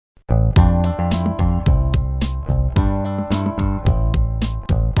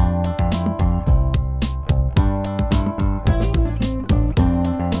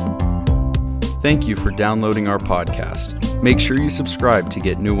Thank you for downloading our podcast. Make sure you subscribe to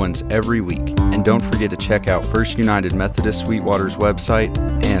get new ones every week. And don't forget to check out First United Methodist Sweetwater's website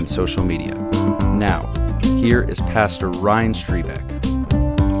and social media. Now, here is Pastor Ryan Strebeck.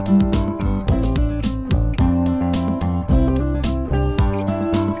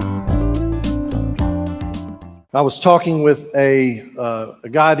 I was talking with a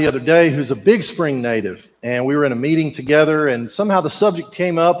guy the other day who's a Big Spring native, and we were in a meeting together, and somehow the subject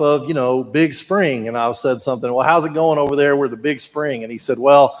came up of, Big Spring, and I said something, well, how's it going over there with the Big Spring? And he said,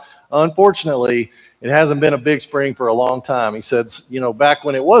 well, unfortunately, it hasn't been a big spring for a long time. He said, back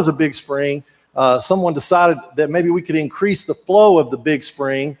when it was a big spring, someone decided that maybe we could increase the flow of the big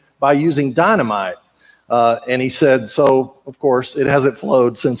spring by using dynamite. And he said, so, of course, it hasn't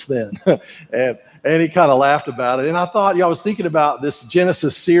flowed since then. And he kind of laughed about it. And I thought, I was thinking about this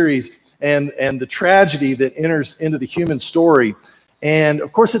Genesis series and the tragedy that enters into the human story. And,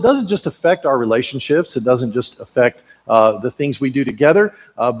 of course, it doesn't just affect our relationships. It doesn't just affect the things we do together.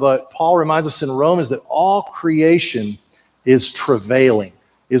 But Paul reminds us in Romans that all creation is travailing,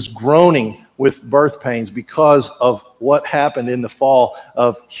 is groaning with birth pains because of what happened in the fall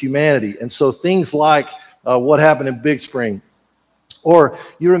of humanity. And so things like what happened in Big Spring, or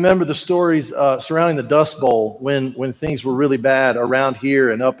you remember the stories surrounding the Dust Bowl when things were really bad around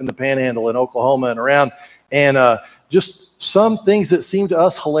here and up in the Panhandle in Oklahoma and around, and just some things that seem to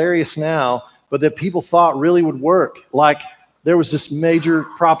us hilarious now, but that people thought really would work. Like there was this major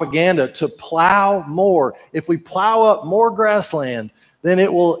propaganda to plow more. If we plow up more grassland, then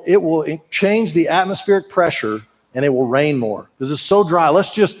it will change the atmospheric pressure and it will rain more because it's so dry.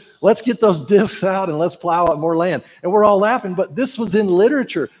 Let's get those discs out and let's plow up more land. And we're all laughing, but this was in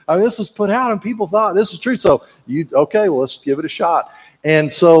literature. This was put out and people thought this was true. So let's give it a shot.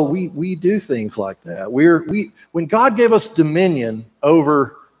 And so we do things like that. When God gave us dominion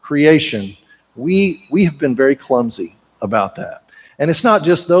over creation, we have been very clumsy about that. And it's not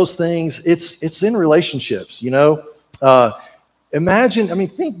just those things, it's in relationships, think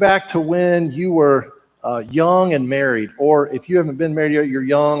back to when you were young and married, or if you haven't been married yet, you're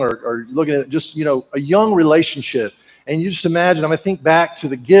young, or looking at just, a young relationship. And you just imagine, think back to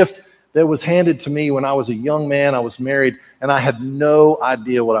the gift that was handed to me when I was a young man, I was married, and I had no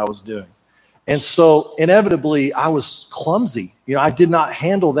idea what I was doing. And so inevitably, I was clumsy. I did not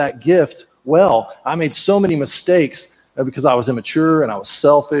handle that gift well. I made so many mistakes because I was immature and I was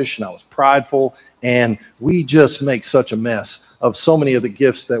selfish and I was prideful. And we just make such a mess of so many of the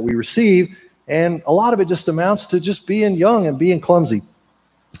gifts that we receive. And a lot of it just amounts to just being young and being clumsy.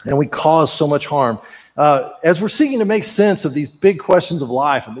 And we cause so much harm. As we're seeking to make sense of these big questions of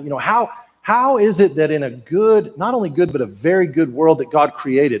life, how is it that in a good, not only good, but a very good world that God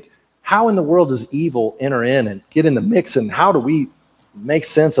created, how in the world does evil enter in and get in the mix? And how do we make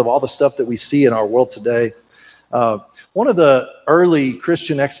sense of all the stuff that we see in our world today? One of the early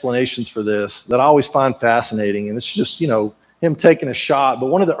Christian explanations for this that I always find fascinating, and it's just, him taking a shot,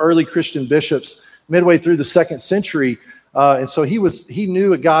 but one of the early Christian bishops midway through the 2nd century, and so he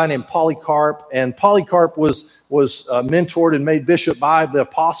knew a guy named Polycarp, and Polycarp was mentored and made bishop by the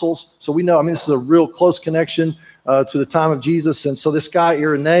apostles. So we know, this is a real close connection to the time of Jesus. And so this guy,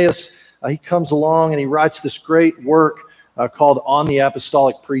 Irenaeus, he comes along and he writes this great work called On the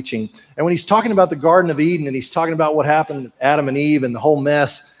Apostolic Preaching. And when he's talking about the Garden of Eden and he's talking about what happened to Adam and Eve and the whole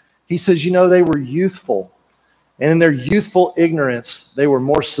mess, he says, they were youthful. And in their youthful ignorance, they were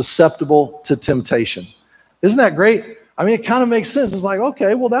more susceptible to temptation. Isn't that great? It kind of makes sense. It's like,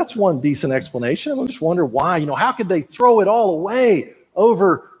 okay, well, that's one decent explanation. I just wonder why. How could they throw it all away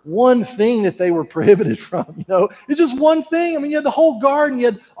over one thing that they were prohibited from? It's just one thing. You had the whole garden. You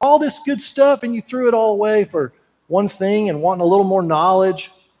had all this good stuff, and you threw it all away for one thing and wanting a little more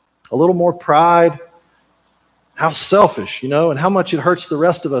knowledge, a little more pride. How selfish, and how much it hurts the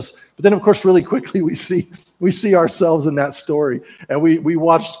rest of us. But then, of course, really quickly we see ourselves in that story, and we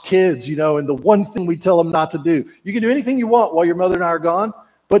watch kids, and the one thing we tell them not to do. You can do anything you want while your mother and I are gone,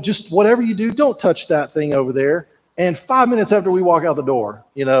 but just whatever you do, don't touch that thing over there. And 5 minutes after we walk out the door,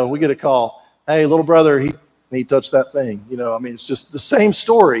 we get a call. Hey, little brother, he touched that thing. It's just the same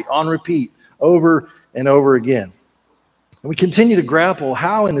story on repeat over and over again. And we continue to grapple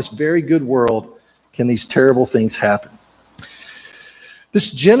how in this very good world can these terrible things happen. This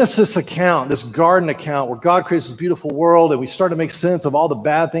Genesis account, this garden account where God creates this beautiful world and we start to make sense of all the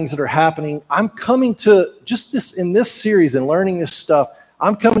bad things that are happening. I'm coming to just this in this series and learning this stuff.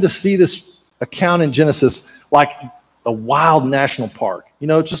 I'm coming to see this account in Genesis like a wild national park.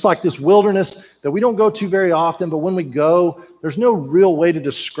 Just like this wilderness that we don't go to very often, but when we go, there's no real way to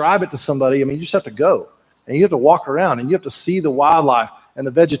describe it to somebody. You just have to go and you have to walk around and you have to see the wildlife and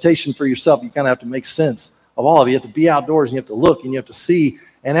the vegetation for yourself. You kind of have to make sense of all of it. You have to be outdoors, and you have to look, and you have to see.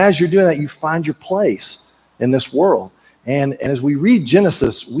 And as you're doing that, you find your place in this world. And as we read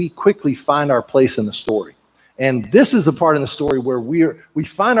Genesis, we quickly find our place in the story. And this is a part in the story where we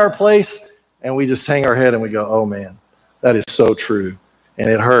find our place, and we just hang our head and we go, oh man, that is so true. And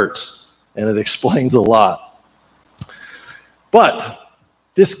it hurts, and it explains a lot. But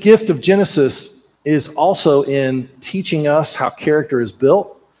this gift of Genesis is also in teaching us how character is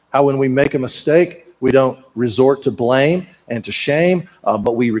built, how when we make a mistake, we don't resort to blame and to shame,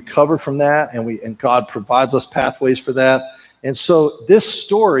 but we recover from that, and God provides us pathways for that. And so this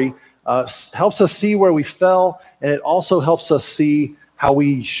story helps us see where we fell, and it also helps us see how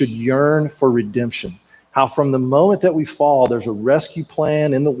we should yearn for redemption. How from the moment that we fall, there's a rescue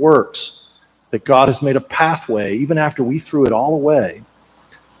plan in the works, that God has made a pathway, even after we threw it all away.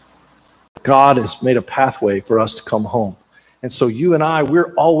 God has made a pathway for us to come home. And so you and I,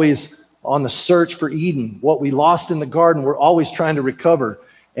 we're always on the search for Eden. What we lost in the garden, we're always trying to recover.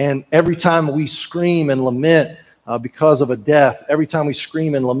 And every time we scream and lament because of a death, every time we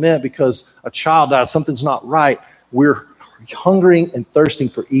scream and lament because a child dies, something's not right, we're hungering and thirsting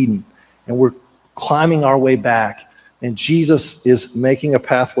for Eden. And we're climbing our way back. And Jesus is making a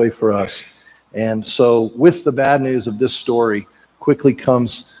pathway for us. And so with the bad news of this story quickly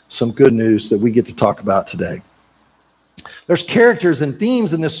comes some good news that we get to talk about today. There's characters and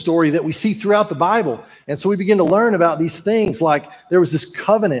themes in this story that we see throughout the Bible. And so we begin to learn about these things, like there was this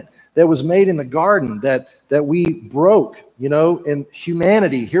covenant that was made in the garden that we broke, in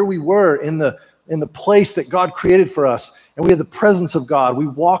humanity. Here we were in the place that God created for us, and we had the presence of God. We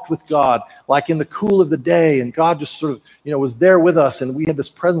walked with God like in the cool of the day, and God just sort of, was there with us, and we had this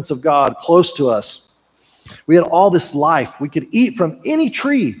presence of God close to us. We had all this life. We could eat from any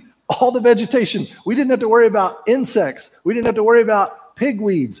tree, all the vegetation. We didn't have to worry about insects. We didn't have to worry about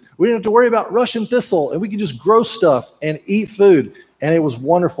pigweeds. We didn't have to worry about Russian thistle, and we could just grow stuff and eat food, and it was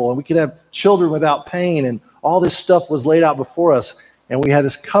wonderful. And we could have children without pain, and all this stuff was laid out before us, and we had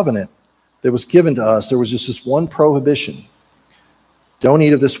this covenant that was given to us. There was just this one prohibition. Don't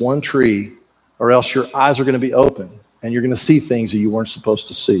eat of this one tree, or else your eyes are going to be open, and you're going to see things that you weren't supposed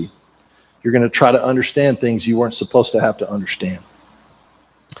to see. You're going to try to understand things you weren't supposed to have to understand.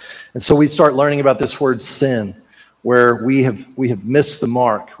 And so we start learning about this word sin, where we have missed the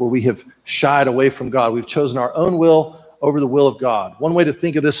mark, where we have shied away from God. We've chosen our own will over the will of God. One way to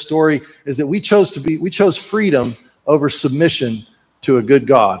think of this story is that we chose freedom over submission to a good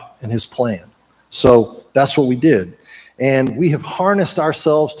God and his plan. So that's what we did. And we have harnessed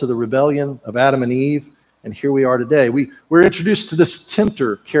ourselves to the rebellion of Adam and Eve, and here we are today. We're introduced to this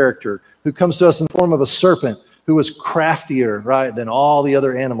tempter character who comes to us in the form of a serpent, who was craftier, right, than all the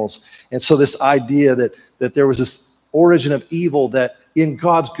other animals. And so this idea that there was this origin of evil, that in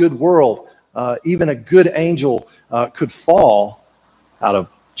God's good world, even a good angel could fall out of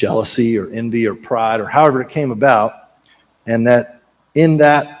jealousy or envy or pride or however it came about, and that in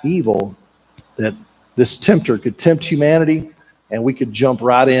that evil, that this tempter could tempt humanity, and we could jump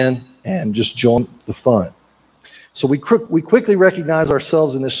right in and just join the fun. So we quickly recognize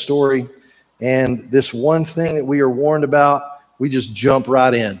ourselves in this story, and this one thing that we are warned about, we just jump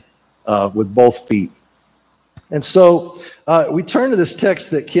right in with both feet. And so we turn to this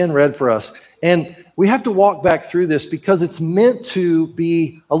text that Ken read for us, and we have to walk back through this because it's meant to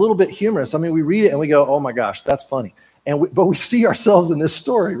be a little bit humorous. I mean, we read it and we go, oh my gosh, that's funny. But we see ourselves in this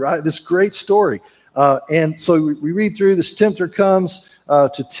story, right? This great story. And so we read through, this tempter comes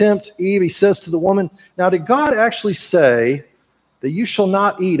to tempt Eve. He says to the woman, now did God actually say that you shall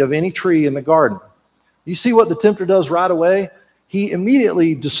not eat of any tree in the garden? You see what the tempter does right away? He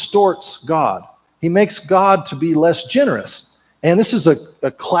immediately distorts God. He makes God to be less generous. And this is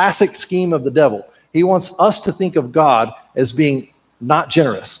a classic scheme of the devil. He wants us to think of God as being not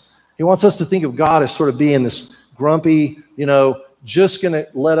generous. He wants us to think of God as sort of being this grumpy, just going to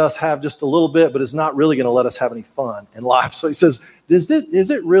let us have just a little bit, but is not really going to let us have any fun in life. So he says, is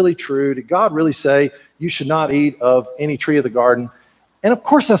it really true? Did God really say you should not eat of any tree of the garden? And of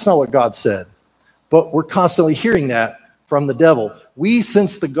course, that's not what God said. But we're constantly hearing that from the devil. We,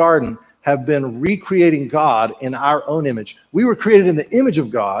 since the garden, have been recreating God in our own image. We were created in the image of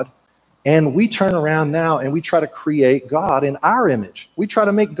God, and we turn around now and we try to create God in our image. We try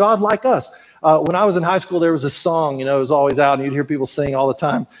to make God like us. When I was in high school, there was a song, it was always out, and you'd hear people sing all the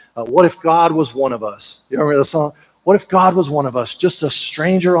time, what if God was one of us? You remember the song? What if God was one of us, just a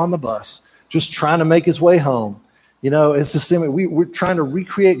stranger on the bus, just trying to make his way home? It's the same. We're trying to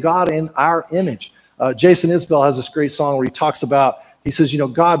recreate God in our image. Jason Isbell has this great song where he says,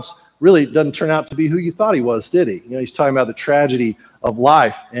 God's really doesn't turn out to be who you thought he was, did he? He's talking about the tragedy of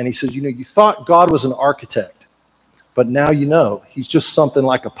life. And he says, you thought God was an architect, but now he's just something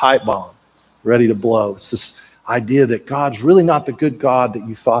like a pipe bomb ready to blow. It's this idea that God's really not the good God that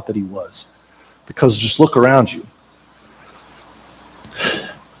you thought that he was, because just look around you.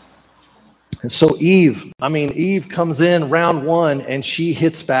 And so Eve comes in round one and she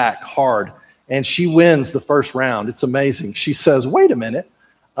hits back hard and she wins the first round. It's amazing. She says, wait a minute,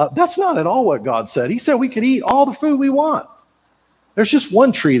 that's not at all what God said. He said we could eat all the food we want. There's just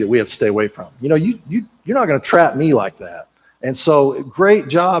one tree that we have to stay away from. You're not going to trap me like that. And so great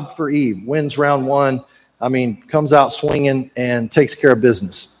job for Eve. Wins round one. Comes out swinging and takes care of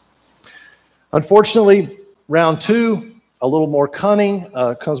business. Unfortunately, round two, a little more cunning,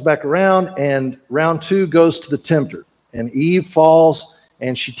 comes back around, and round two goes to the tempter. And Eve falls,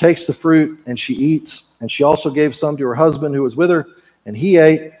 and she takes the fruit, and she eats. And she also gave some to her husband who was with her, and he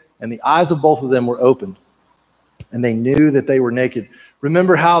ate, and the eyes of both of them were opened. And they knew that they were naked.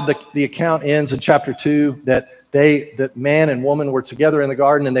 Remember how the account ends in chapter 2, that man and woman were together in the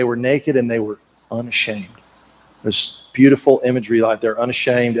garden, and they were naked, and they were unashamed. There's beautiful imagery like they're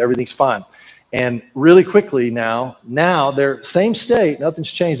unashamed, everything's fine. And really quickly now they're same state,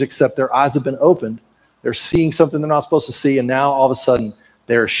 nothing's changed except their eyes have been opened. They're seeing something they're not supposed to see, and now all of a sudden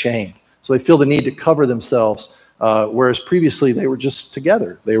they're ashamed. So they feel the need to cover themselves, whereas previously they were just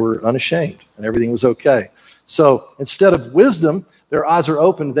together. They were unashamed, and everything was okay. So instead of wisdom, their eyes are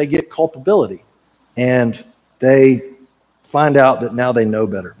opened, they get culpability, and they find out that now they know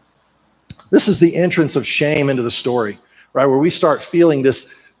better. This is the entrance of shame into the story, right? Where we start feeling this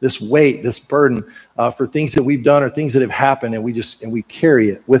weight, this burden for things that we've done or things that have happened, and we carry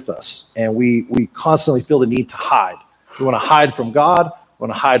it with us, and we constantly feel the need to hide. We want to hide from God, we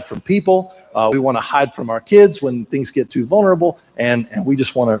want to hide from people, we want to hide from our kids when things get too vulnerable, and we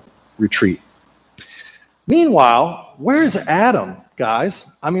just want to retreat. Meanwhile, where's Adam, guys?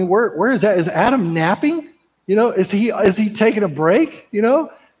 Where is that? Is Adam napping? Is he taking a break?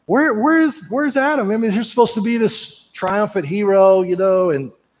 Where's Adam? He's supposed to be this triumphant hero,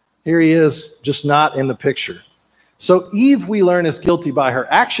 and here he is, just not in the picture. So Eve, we learn, is guilty by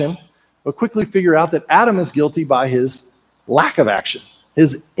her action, but quickly figure out that Adam is guilty by his lack of action,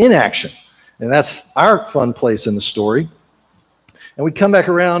 his inaction. And that's our fun place in the story. And we come back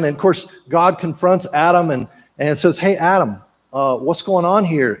around, and of course, God confronts Adam and says, hey, Adam, what's going on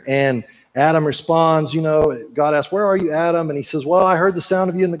here? And Adam responds, God asks, where are you, Adam? And he says, well, I heard the sound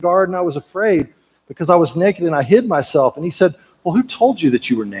of you in the garden. I was afraid because I was naked and I hid myself. And he said, well, who told you that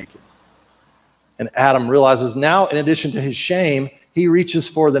you were naked? And Adam realizes now, in addition to his shame, he reaches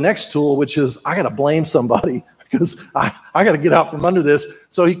for the next tool, which is, I got to blame somebody because I got to get out from under this.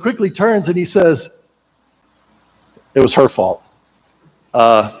 So he quickly turns and he says, it was her fault.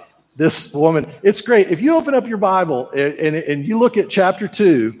 This woman, it's great. If you open up your Bible and you look at chapter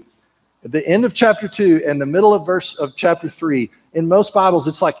 2, at the end of chapter 2 and the middle of chapter 3, in most Bibles,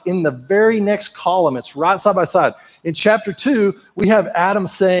 it's like in the very next column. It's right side by side. In chapter 2, we have Adam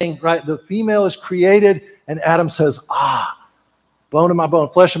saying, right, the female is created, and Adam says, bone of my bone,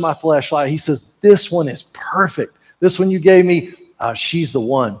 flesh of my flesh. He says, this one is perfect. This one you gave me, she's the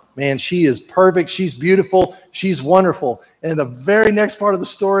one. Man, she is perfect. She's beautiful. She's wonderful. And in the very next part of the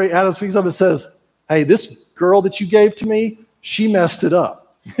story, Adam speaks up and says, hey, this girl that you gave to me, she messed it up.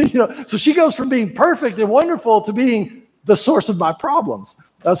 So she goes from being perfect and wonderful to being the source of my problems.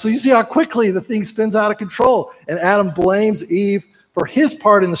 So you see how quickly the thing spins out of control. And Adam blames Eve for his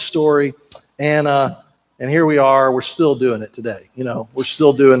part in the story. And here we are. We're still doing it today. We're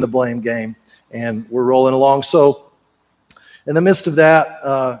still doing the blame game. And we're rolling along. So in the midst of that,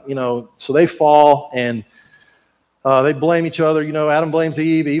 so they fall and they blame each other. Adam blames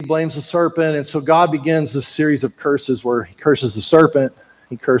Eve. Eve blames the serpent. And so God begins this series of curses where he curses the serpent,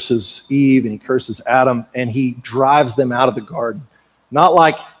 he curses Eve, and he curses Adam. And he drives them out of the garden. Not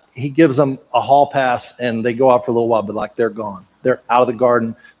like he gives them a hall pass and they go out for a little while, but like they're gone. They're out of the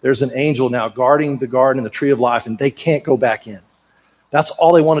garden. There's an angel now guarding the garden and the tree of life, and they can't go back in. That's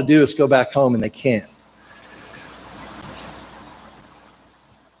all they want to do is go back home, and they can't.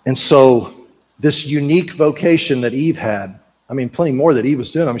 And so this unique vocation that Eve had, plenty more that Eve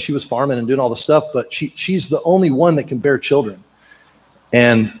was doing. She was farming and doing all the stuff, but she's the only one that can bear children.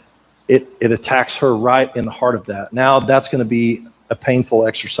 And it attacks her right in the heart of that. Now that's going to be a painful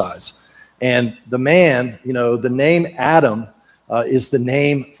exercise. And the man, the name Adam is the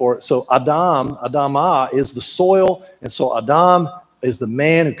name for, so Adamah is the soil. And so Adam is the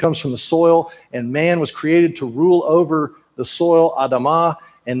man who comes from the soil. And man was created to rule over the soil, Adamah.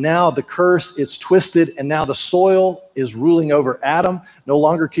 And now the curse, it's twisted. And now the soil is ruling over Adam. No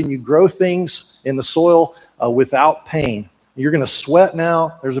longer can you grow things in the soil without pain. You're going to sweat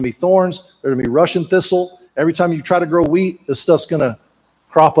now. There's going to be thorns. There's going to be Russian thistle. Every time you try to grow wheat, this stuff's going to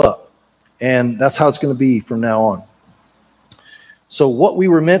crop up. And that's how it's going to be from now on. So what we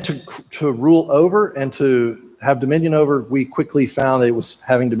were meant to rule over and to have dominion over, we quickly found that it was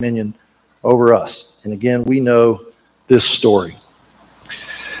having dominion over us. And again, we know this story.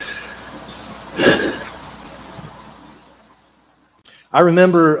 I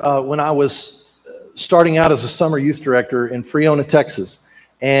remember when I was starting out as a summer youth director in Freona, Texas.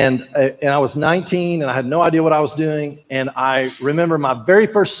 And I was 19 and I had no idea what I was doing. And I remember my very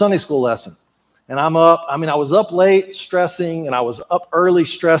first Sunday school lesson. And I was up late stressing, and I was up early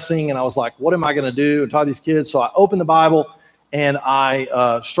stressing, and I was like, what am I going to do and taught these kids? So I opened the Bible and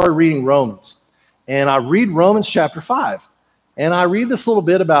I started reading Romans. And I read Romans chapter 5. And I read this little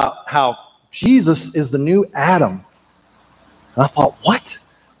bit about how Jesus is the new Adam. And I thought, what?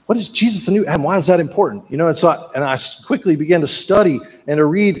 What is Jesus the new Adam? Why is that important? And so I quickly began to study and to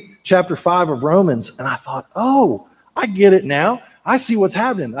read chapter 5 of Romans. And I thought, oh, I get it now. I see what's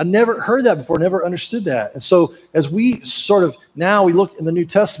happening. I never heard that before, never understood that. And so as we now we look in the New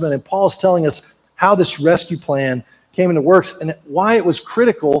Testament, and Paul's telling us how this rescue plan came into works and why it was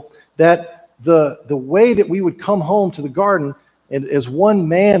critical that the way that we would come home to the garden, and as one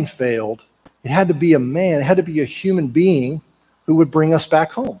man failed, it had to be a man, it had to be a human being who would bring us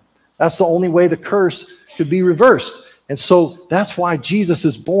back home. That's the only way the curse could be reversed. And so that's why Jesus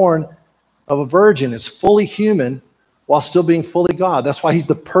is born of a virgin, is fully human, while still being fully God. That's why he's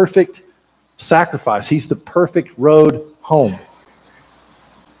the perfect sacrifice. He's the perfect road home.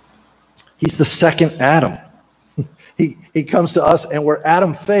 He's the second Adam. He comes to us, and where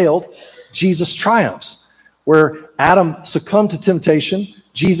Adam failed, Jesus triumphs. Where Adam succumbed to temptation,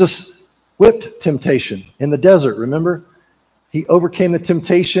 Jesus whipped temptation in the desert, remember? He overcame the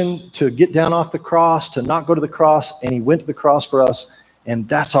temptation to get down off the cross, to not go to the cross, and he went to the cross for us, and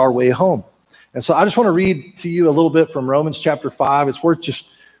that's our way home. And so I just want to read to you a little bit from Romans chapter 5. It's worth just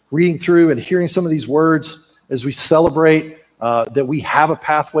reading through and hearing some of these words as we celebrate that we have a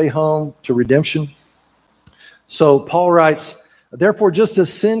pathway home to redemption. So Paul writes, therefore, just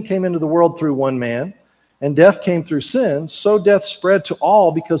as sin came into the world through one man, and death came through sin, so death spread to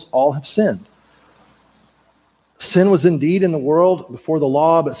all because all have sinned. Sin was indeed in the world before the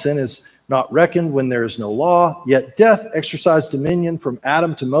law, but sin is not reckoned when there is no law. Yet death exercised dominion from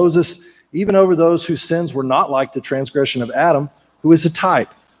Adam to Moses, even over those whose sins were not like the transgression of Adam, who is a type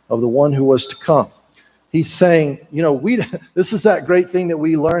of the one who was to come. He's saying, this is that great thing that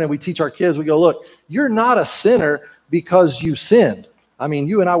we learn and we teach our kids. We go, look, you're not a sinner because you sinned. I mean,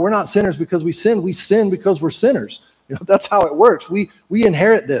 you and I, we're not sinners because we sinned. We sin because we're sinners. That's how it works. We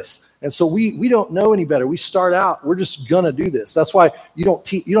inherit this. And so we don't know any better. We start out, we're just going to do this. That's why you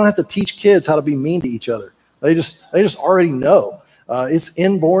don't have to teach kids how to be mean to each other. They just already know. It's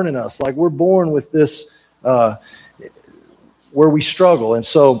inborn in us. Like we're born with this where we struggle. And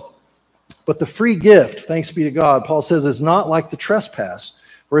so, but the free gift, thanks be to God, Paul says, is not like the trespass.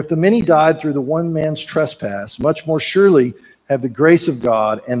 For if the many died through the one man's trespass, much more surely have the grace of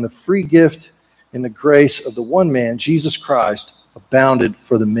God and the free gift in the grace of the one man, Jesus Christ, abounded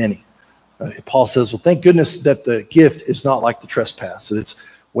for the many. Paul says, well, thank goodness that the gift is not like the trespass, that it's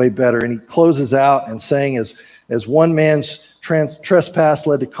way better. And he closes out and saying, as one man's trespass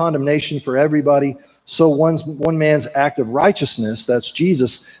led to condemnation for everybody, so one man's act of righteousness, that's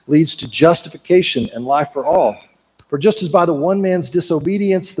Jesus, leads to justification and life for all. For just as by the one man's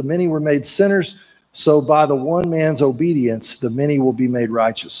disobedience the many were made sinners, so by the one man's obedience the many will be made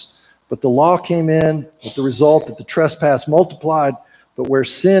righteous. But the law came in with the result that the trespass multiplied, but where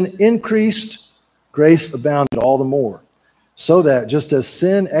sin increased, grace abounded all the more. So that just as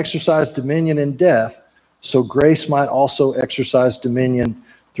sin exercised dominion in death, so grace might also exercise dominion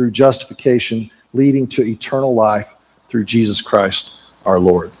through justification, leading to eternal life through Jesus Christ our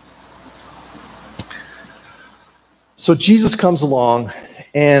Lord. So Jesus comes along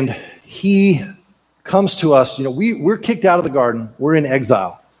and he comes to us. We're kicked out of the garden. We're in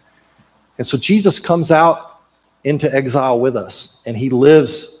exile. And so Jesus comes out into exile with us, and he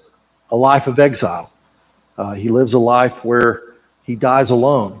lives a life of exile. He lives a life where he dies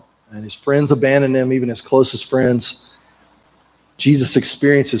alone, and his friends abandon him, even his closest friends. Jesus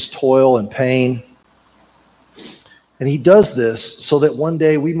experiences toil and pain. And he does this so that one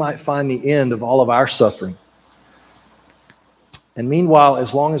day we might find the end of all of our suffering. And meanwhile,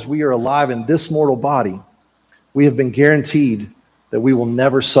 as long as we are alive in this mortal body, we have been guaranteed that we will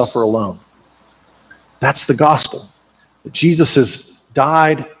never suffer alone. That's the gospel. That Jesus has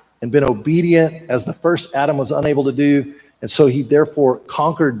died and been obedient as the first Adam was unable to do. And so he therefore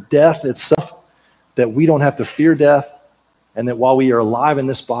conquered death itself, that we don't have to fear death. and that while we are alive in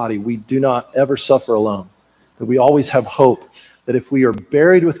this body, we do not ever suffer alone, that we always have hope, that if we are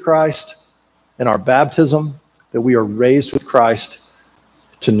buried with Christ in our baptism, that we are raised with Christ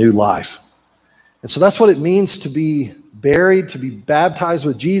to new life. And so that's what it means to be buried, to be baptized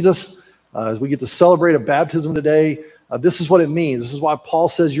with Jesus. As we get to celebrate a baptism today, this is what it means. This is why Paul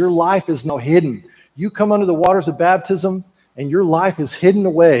says your life is now hidden. You come under the waters of baptism, and your life is hidden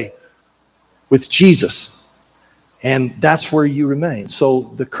away with Jesus. And that's where you remain.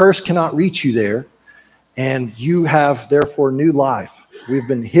 So the curse cannot reach you there, and you have, therefore, new life. We've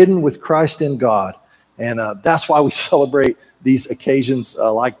been hidden with Christ in God, and that's why we celebrate these occasions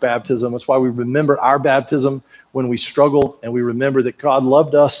like baptism. That's why we remember our baptism when we struggle, and we remember that God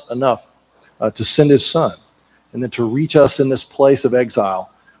loved us enough to send his son, and then to reach us in this place of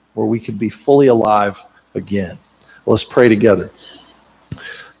exile where we could be fully alive again. Well, let's pray together.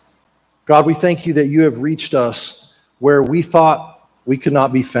 God, we thank you that you have reached us where we thought we could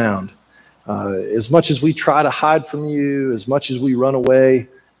not be found. As much as we try to hide from you, as much as we run away,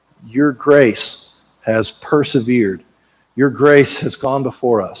 your grace has persevered. Your grace has gone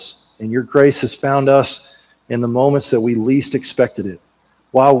before us, and your grace has found us in the moments that we least expected it.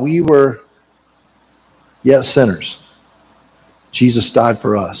 While we were yet sinners, Jesus died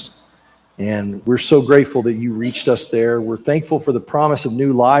for us, and we're so grateful that you reached us there. We're thankful for the promise of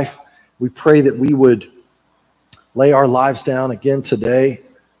new life. We pray that we would lay our lives down again today,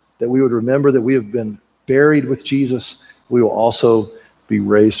 that we would remember that we have been buried with Jesus. We will also be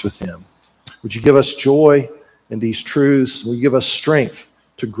raised with him. Would you give us joy in these truths? Will you give us strength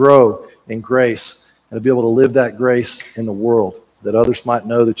to grow in grace and to be able to live that grace in the world, that others might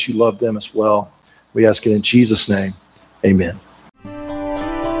know that you love them as well? We ask it in Jesus' name. Amen.